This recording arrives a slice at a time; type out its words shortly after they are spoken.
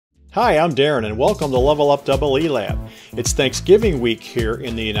Hi, I'm Darren and welcome to Level Up EE Lab. It's Thanksgiving week here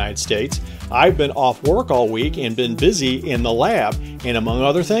in the United States. I've been off work all week and been busy in the lab, and among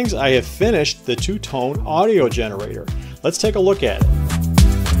other things, I have finished the two-tone audio generator. Let's take a look at it.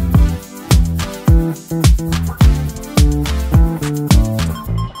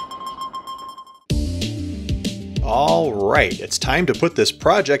 Alright, it's time to put this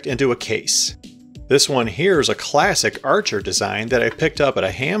project into a case. This one here is a classic Archer design that I picked up at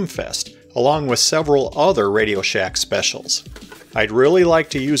a ham fest, along with several other Radio Shack specials. I'd really like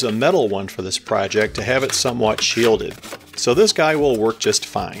to use a metal one for this project to have it somewhat shielded, so this guy will work just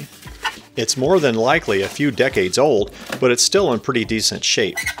fine. It's more than likely a few decades old, but it's still in pretty decent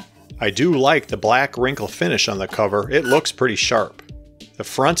shape. I do like the black wrinkle finish on the cover, it looks pretty sharp. The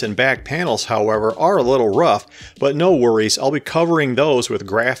front and back panels, however, are a little rough, but no worries, I'll be covering those with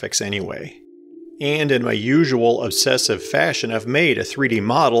graphics anyway. And in my usual obsessive fashion, I've made a 3D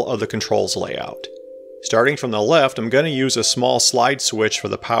model of the controls layout. Starting from the left, I'm going to use a small slide switch for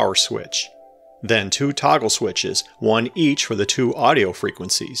the power switch. Then two toggle switches, one each for the two audio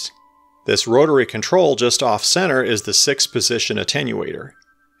frequencies. This rotary control just off center is the 6-position attenuator.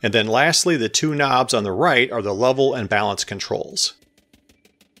 And then lastly, the two knobs on the right are the level and balance controls.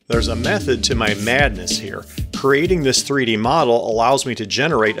 There's a method to my madness here. Creating this 3D model allows me to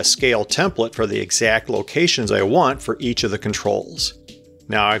generate a scale template for the exact locations I want for each of the controls.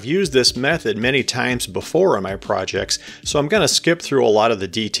 Now, I've used this method many times before in my projects, so I'm going to skip through a lot of the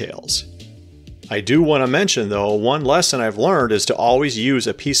details. I do want to mention though, one lesson I've learned is to always use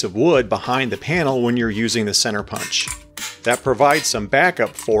a piece of wood behind the panel when you're using the center punch. That provides some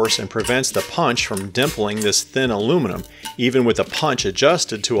backup force and prevents the punch from dimpling this thin aluminum, even with the punch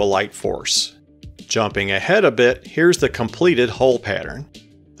adjusted to a light force. Jumping ahead a bit, here's the completed hole pattern.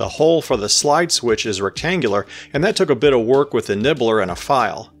 The hole for the slide switch is rectangular, and that took a bit of work with a nibbler and a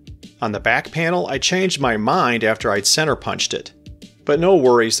file. On the back panel, I changed my mind after I'd center punched it. But no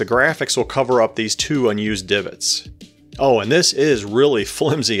worries, the graphics will cover up these two unused divots. Oh, and this is really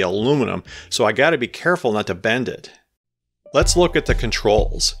flimsy aluminum, so I gotta be careful not to bend it. Let's look at the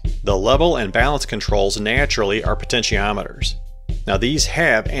controls. The level and balance controls naturally are potentiometers. Now these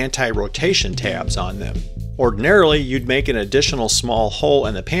have anti-rotation tabs on them. Ordinarily, you'd make an additional small hole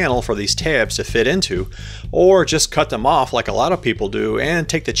in the panel for these tabs to fit into, or just cut them off like a lot of people do and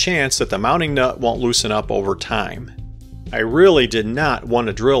take the chance that the mounting nut won't loosen up over time. I really did not want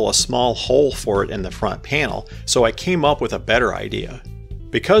to drill a small hole for it in the front panel, so I came up with a better idea.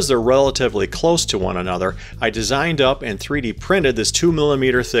 Because they're relatively close to one another, I designed up and 3D printed this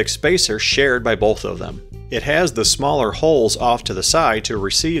 2mm thick spacer shared by both of them. It has the smaller holes off to the side to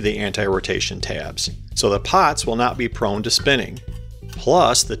receive the anti-rotation tabs, so the pots will not be prone to spinning.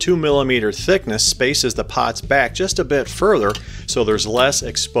 Plus, the 2mm thickness spaces the pots back just a bit further, so there's less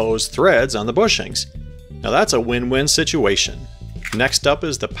exposed threads on the bushings. Now that's a win-win situation. Next up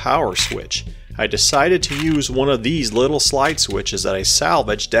is the power switch. I decided to use one of these little slide switches that I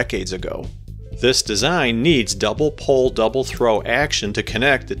salvaged decades ago. This design needs double pole, double throw action to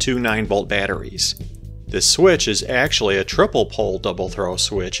connect the two 9-volt batteries. This switch is actually a triple pole double throw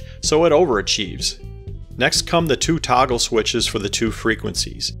switch, so it overachieves. Next come the two toggle switches for the two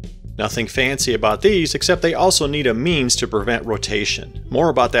frequencies. Nothing fancy about these, except they also need a means to prevent rotation. More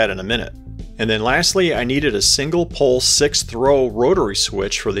about that in a minute. And then lastly, I needed a single pole 6-throw rotary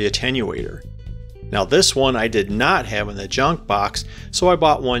switch for the attenuator. Now this one I did not have in the junk box, so I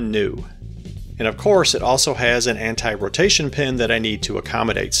bought one new. And of course it also has an anti-rotation pin that I need to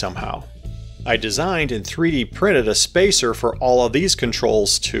accommodate somehow. I designed and 3D printed a spacer for all of these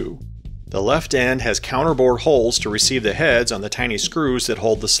controls too. The left end has counterbore holes to receive the heads on the tiny screws that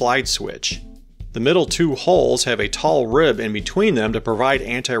hold the slide switch. The middle two holes have a tall rib in between them to provide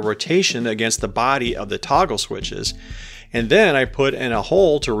anti-rotation against the body of the toggle switches, and then I put in a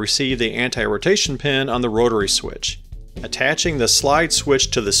hole to receive the anti-rotation pin on the rotary switch. Attaching the slide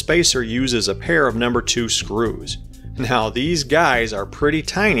switch to the spacer uses a pair of number 2 screws. Now these guys are pretty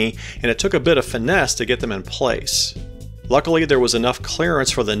tiny and it took a bit of finesse to get them in place. Luckily there was enough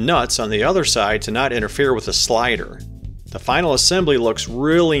clearance for the nuts on the other side to not interfere with the slider. The final assembly looks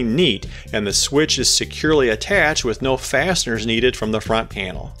really neat and the switch is securely attached with no fasteners needed from the front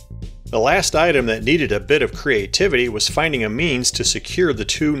panel. The last item that needed a bit of creativity was finding a means to secure the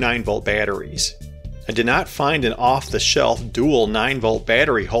two 9-volt batteries. I did not find an off-the-shelf dual 9-volt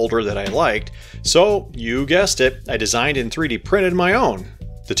battery holder that I liked, so you guessed it, I designed and 3D printed my own.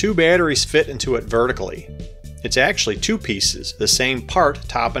 The two batteries fit into it vertically. It's actually two pieces, the same part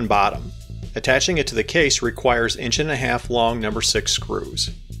top and bottom. Attaching it to the case requires 1.5-inch long number 6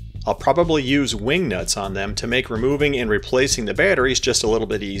 screws. I'll probably use wing nuts on them to make removing and replacing the batteries just a little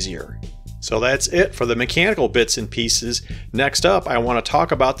bit easier. So that's it for the mechanical bits and pieces. Next up, I want to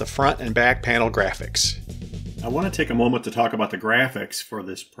talk about the front and back panel graphics. I want to take a moment to talk about the graphics for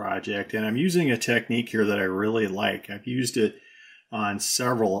this project, and I'm using a technique here that I really like. I've used it on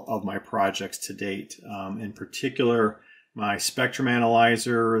several of my projects to date. In particular, my spectrum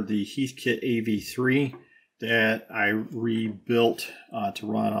analyzer, the Heathkit AV3 that I rebuilt to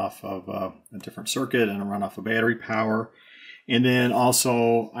run off of a different circuit and run off of battery power. And then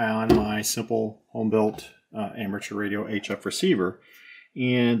also on my simple home-built amateur radio HF receiver.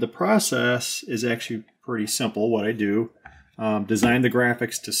 And the process is actually pretty simple. What I do, design the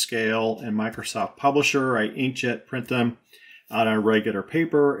graphics to scale in Microsoft Publisher. I inkjet print them out on regular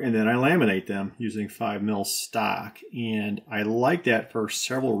paper, and then I laminate them using 5mm stock. And I like that for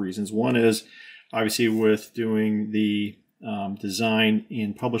several reasons. One is, obviously, with doing the design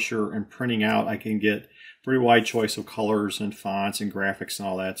in Publisher and printing out, I can get pretty wide choice of colors and fonts and graphics and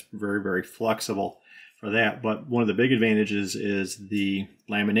all that. It's very, very flexible for that. But one of the big advantages is the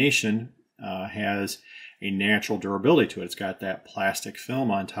lamination has a natural durability to it. It's got that plastic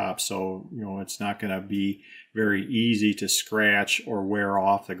film on top, so it's not going to be very easy to scratch or wear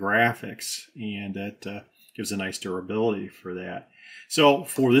off the graphics, and that gives a nice durability for that. So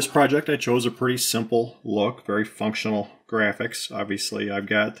for this project, I chose a pretty simple look, very functional graphics. Obviously, I've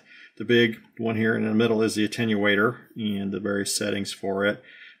got the big one here in the middle is the attenuator and the various settings for it,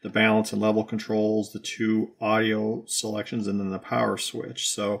 the balance and level controls, the two audio selections, and then the power switch.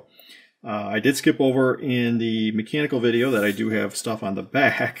 So I did skip over in the mechanical video that I do have stuff on the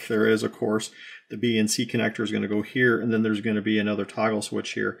back. There is, of course, the B and C connector is going to go here, and then there's going to be another toggle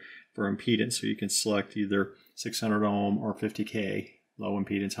switch here for impedance. So you can select either 600 ohm or 50K, low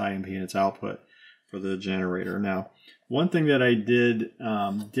impedance, high impedance output for the generator. Now, one thing that I did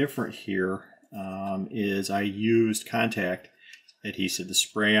different here is I used contact adhesive, the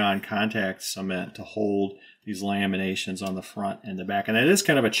spray-on contact cement, to hold these laminations on the front and the back. And that is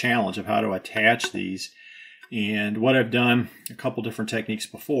kind of a challenge of how to attach these. And what I've done, a couple different techniques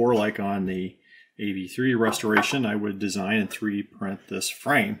before, like on the AV3 restoration, I would design and 3D print this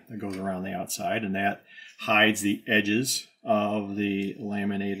frame that goes around the outside, and that hides the edges of the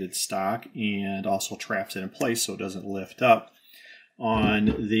laminated stock and also traps it in place so it doesn't lift up. On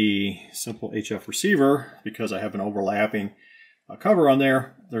the simple HF receiver, because I have an overlapping cover on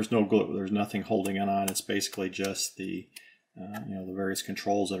there, there's no glue, there's nothing holding it on. It's basically just the the various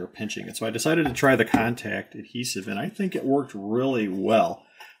controls that are pinching it. So I decided to try the contact adhesive, and I think it worked really well.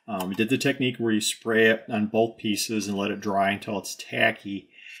 We did the technique where you spray it on both pieces and let it dry until it's tacky,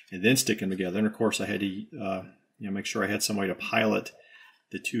 and then stick them together. And of course, I had to make sure I had some way to pilot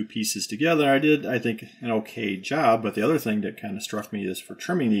the two pieces together. I did, I think, an okay job. But the other thing that kind of struck me is for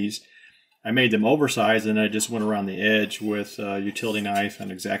trimming these, I made them oversized, and I just went around the edge with a utility knife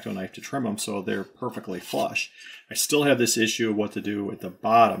and X-Acto knife to trim them so they're perfectly flush. I still have this issue of what to do at the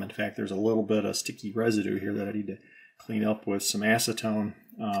bottom. In fact, there's a little bit of sticky residue here that I need to clean up with some acetone.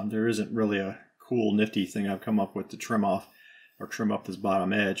 There isn't really a cool, nifty thing I've come up with to trim off or trim up this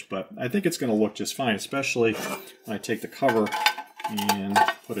bottom edge, but I think it's going to look just fine, especially when I take the cover and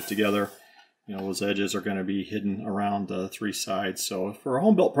put it together. Those edges are going to be hidden around the three sides. So for a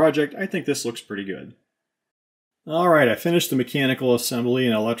home-built project, I think this looks pretty good. All right, I finished the mechanical assembly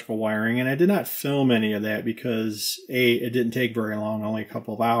and electrical wiring, and I did not film any of that because A, it didn't take very long, only a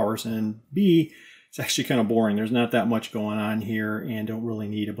couple of hours, and B, it's actually kind of boring. There's not that much going on here and don't really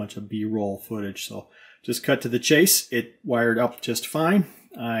need a bunch of B-roll footage. So just cut to the chase. It wired up just fine.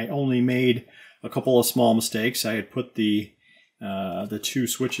 I only made a couple of small mistakes. I had put the two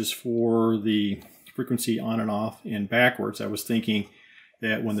switches for the frequency on and off in backwards. I was thinking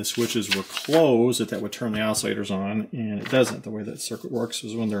that when the switches were closed that would turn the oscillators on, and it doesn't. The way that circuit works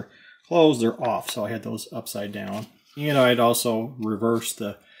is when they're closed, they're off. So I had those upside down. And I'd also reversed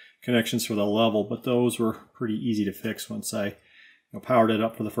the connections for the level, but those were pretty easy to fix once I powered it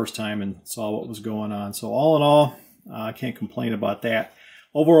up for the first time and saw what was going on. So all in all, I can't complain about that.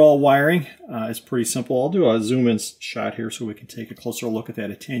 Overall wiring is pretty simple. I'll do a zoom-in shot here so we can take a closer look at that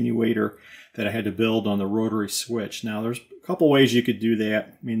attenuator that I had to build on the rotary switch. Now, there's a couple ways you could do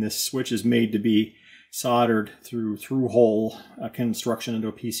that. I mean, this switch is made to be soldered through-hole construction into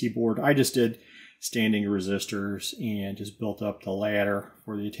a PC board. I just did standing resistors and just built up the ladder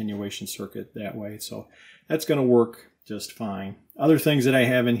for the attenuation circuit that way. So that's going to work just fine. Other things that I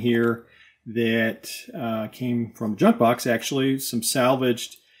have in here that came from junk box, actually, some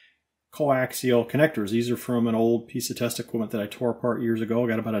salvaged coaxial connectors. These are from an old piece of test equipment that I tore apart years ago. I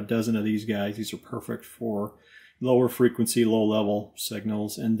got about a dozen of these guys. These are perfect for lower frequency, low level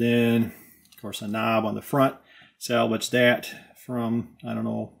signals. And then, of course, a knob on the front. Salvaged that from, I don't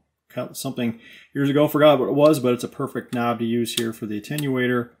know, something years ago. Forgot what it was, but it's a perfect knob to use here for the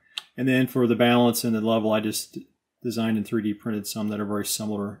attenuator. And then for the balance and the level, I just designed and 3D printed some that are very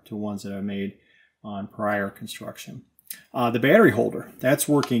similar to ones that I made on prior construction. The battery holder, that's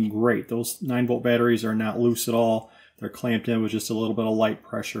working great. Those 9-volt batteries are not loose at all. They're clamped in with just a little bit of light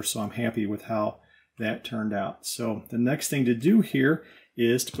pressure, so I'm happy with how that turned out. So the next thing to do here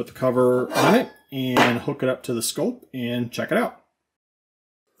is to put the cover on it and hook it up to the scope and check it out.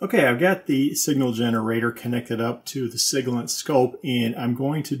 Okay, I've got the signal generator connected up to the Siglent scope, and I'm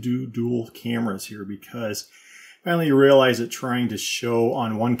going to do dual cameras here because I finally realized that trying to show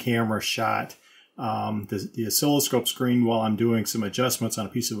on one camera shot the oscilloscope screen while I'm doing some adjustments on a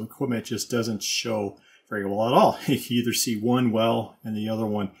piece of equipment just doesn't show very well at all. You can either see one well and the other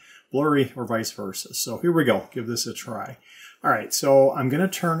one blurry or vice versa. So here we go, give this a try. All right, so I'm going to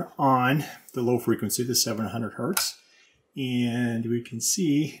turn on the low frequency, the 700 hertz, and we can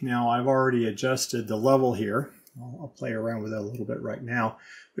see now I've already adjusted the level here. I'll play around with that a little bit right now,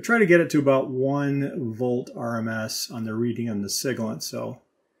 but try to get it to about 1 volt RMS on the reading on the Siglent, so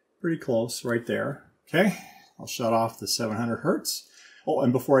pretty close right there. Okay, I'll shut off the 700 hertz. Oh,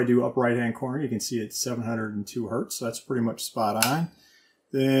 and before I do up right hand corner, you can see it's 702 hertz, so that's pretty much spot on.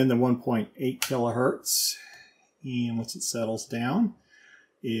 Then the 1.8 kilohertz. And once it settles down,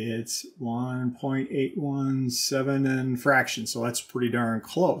 it's 1.817 and fraction, so that's pretty darn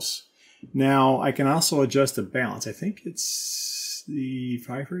close. Now, I can also adjust the balance. I think it's the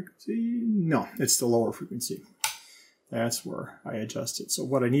high frequency. No, it's the lower frequency. That's where I adjust it. So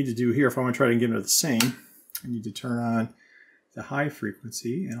what I need to do here, if I want to try to get it the same, I need to turn on the high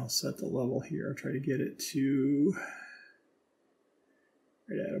frequency, and I'll set the level here. I'll try to get it to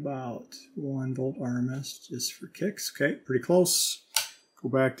right at about 1 volt RMS just for kicks. Okay, pretty close. Go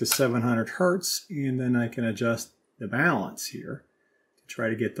back to 700 hertz, and then I can adjust the balance here to try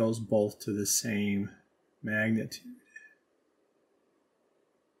to get those both to the same magnitude.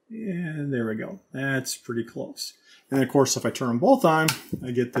 And there we go. That's pretty close. And of course, if I turn them both on,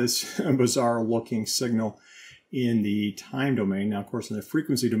 I get this bizarre looking signal in the time domain. Now, of course, in the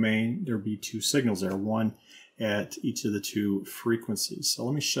frequency domain, there'll be 2 signals there, one at each of the 2 frequencies. So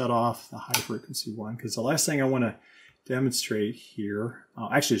let me shut off the high frequency one, because the last thing I want to demonstrate here,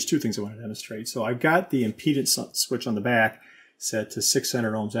 actually there's 2 things I want to demonstrate. So I've got the impedance switch on the back set to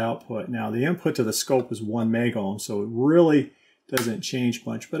 600 ohms output. Now the input to the scope is 1 meg ohm, so it really doesn't change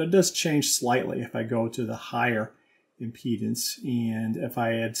much, but it does change slightly if I go to the higher impedance. And if I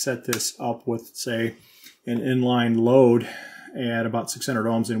had set this up with, say, an inline load at about 600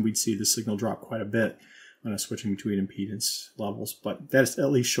 ohms, then we'd see the signal drop quite a bit when I'm switching between impedance levels, but that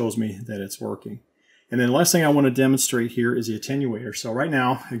at least shows me that it's working. And then the last thing I want to demonstrate here is the attenuator. So right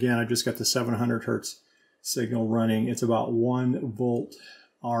now, again, I've just got the 700 hertz signal running. It's about 1 volt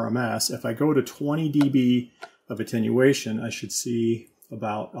RMS. If I go to 20 dB of attenuation, I should see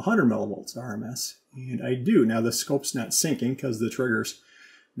about 100 millivolts RMS. And I do. Now the scope's not syncing because the trigger's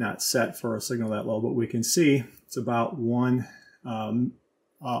not set for a signal that low, but we can see it's about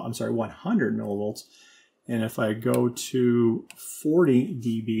 100 millivolts. And if I go to 40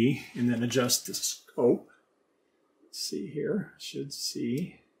 dB and then adjust the scope, let's see here, should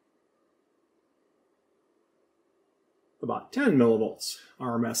see about 10 millivolts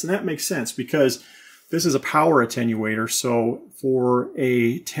RMS. And that makes sense because this is a power attenuator. So for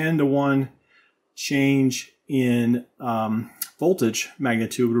a 10-to-1 change in voltage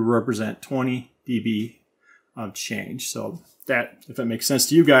magnitude would represent 20 dB of change. So that, if it makes sense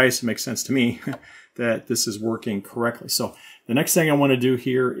to you guys, it makes sense to me that this is working correctly. So the next thing I want to do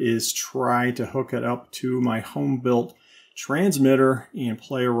here is try to hook it up to my home-built transmitter and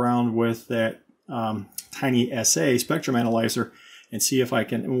play around with that tiny SA spectrum analyzer and see if I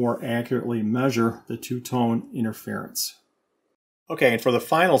can more accurately measure the two-tone interference. Okay, and for the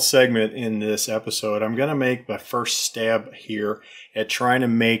final segment in this episode, I'm going to make my first stab here at trying to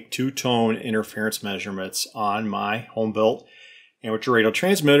make two-tone interference measurements on my home-built amateur radio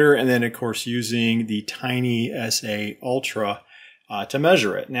transmitter, and then of course using the tiny SA Ultra to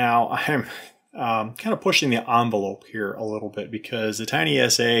measure it. Now I'm kind of pushing the envelope here a little bit because the tiny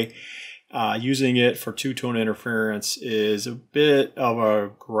SA, using it for two-tone interference is a bit of a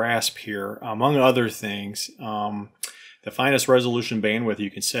grasp here. Among other things, the finest resolution bandwidth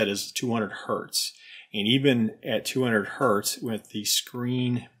you can set is 200 hertz. And even at 200 hertz with the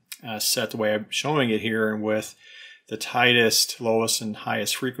screen set the way I'm showing it here and with the tightest, lowest, and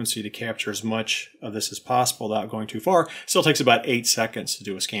highest frequency to capture as much of this as possible without going too far, still takes about 8 seconds to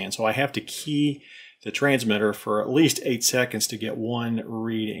do a scan. So I have to key the transmitter for at least 8 seconds to get one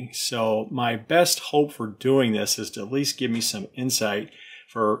reading. So my best hope for doing this is to at least give me some insight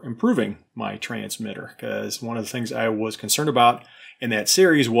for improving my transmitter, because one of the things I was concerned about in that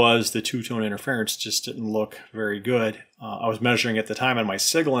series was the two-tone interference just didn't look very good. I was measuring at the time on my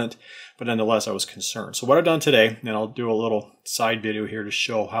Signalant, but nonetheless I was concerned. So what I've done today, and I'll do a little side video here to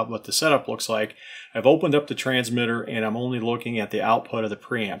show what the setup looks like. I've opened up the transmitter and I'm only looking at the output of the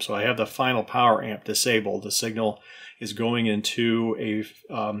preamp. So I have the final power amp disabled. The signal is going into a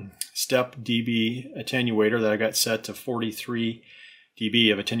step dB attenuator that I got set to 43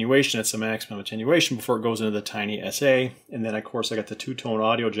 dB of attenuation. That's the maximum attenuation before it goes into the tiny SA. And then of course I got the two-tone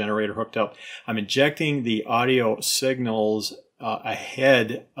audio generator hooked up. I'm injecting the audio signals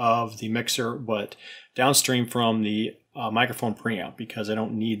ahead of the mixer, but downstream from the microphone preamp, because I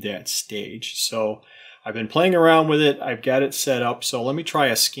don't need that stage. So I've been playing around with it. I've got it set up. So let me try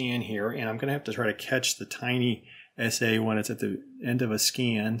a scan here, and I'm going to have to try to catch the tiny SA when it's at the end of a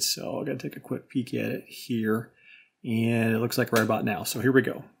scan. So I've got to take a quick peek at it here. And it looks like right about now. So here we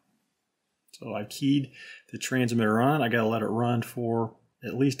go. So I keyed the transmitter on. I got to let it run for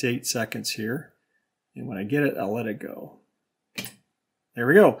at least 8 seconds here. And when I get it, I'll let it go. There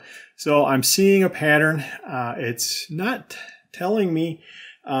we go. So I'm seeing a pattern. It's not telling me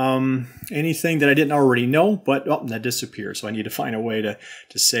anything that I didn't already know, but that disappeared. So I need to find a way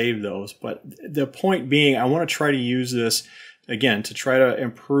to save those. But the point being, I want to try to use this again to try to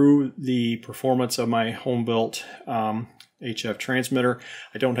improve the performance of my home-built HF transmitter.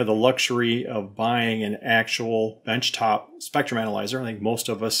 I don't have the luxury of buying an actual benchtop spectrum analyzer. I think most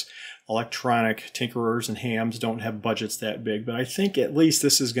of us electronic tinkerers and hams don't have budgets that big, but I think at least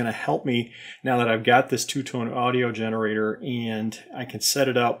this is going to help me now that I've got this two-tone audio generator and I can set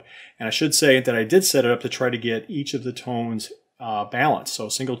it up. And I should say that I did set it up to try to get each of the tones balanced. So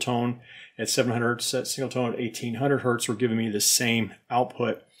single tone at 700 hertz, single tone at 1800 hertz were giving me the same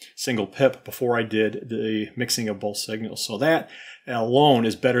output, single pip, before I did the mixing of both signals. So that alone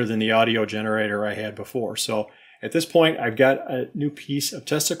is better than the audio generator I had before. So at this point, I've got a new piece of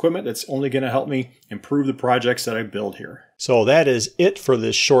test equipment that's only going to help me improve the projects that I build here. So that is it for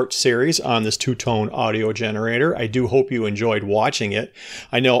this short series on this two-tone audio generator. I do hope you enjoyed watching it.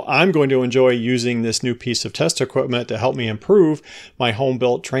 I know I'm going to enjoy using this new piece of test equipment to help me improve my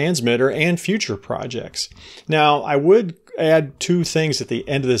home-built transmitter and future projects. Now, I would add two things at the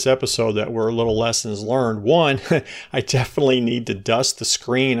end of this episode that were little lessons learned. One, I definitely need to dust the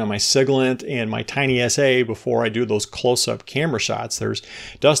screen on my Signalant and my tiny SA before I do those close-up camera shots. There's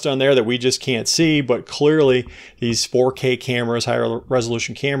dust on there that we just can't see, but clearly these 4K cameras, higher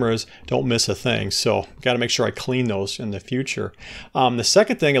resolution cameras, don't miss a thing. So got to make sure I clean those in the future. The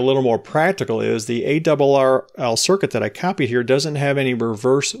second thing, a little more practical, is the ARRL circuit that I copied here doesn't have any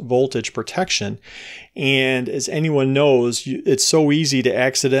reverse voltage protection. And as anyone knows, it's so easy to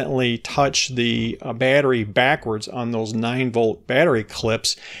accidentally touch the battery backwards on those 9-volt battery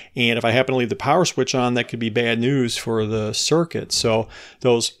clips. And if I happen to leave the power switch on, that could be bad news for the circuit. So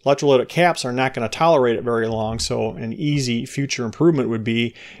those electrolytic caps are not going to tolerate it very long. So an easy future improvement would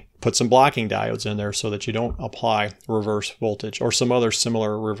be put some blocking diodes in there so that you don't apply reverse voltage or some other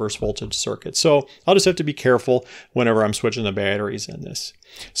similar reverse voltage circuit. So I'll just have to be careful whenever I'm switching the batteries in this.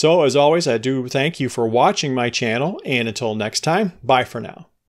 So as always, I do thank you for watching my channel, and until next time, bye for now.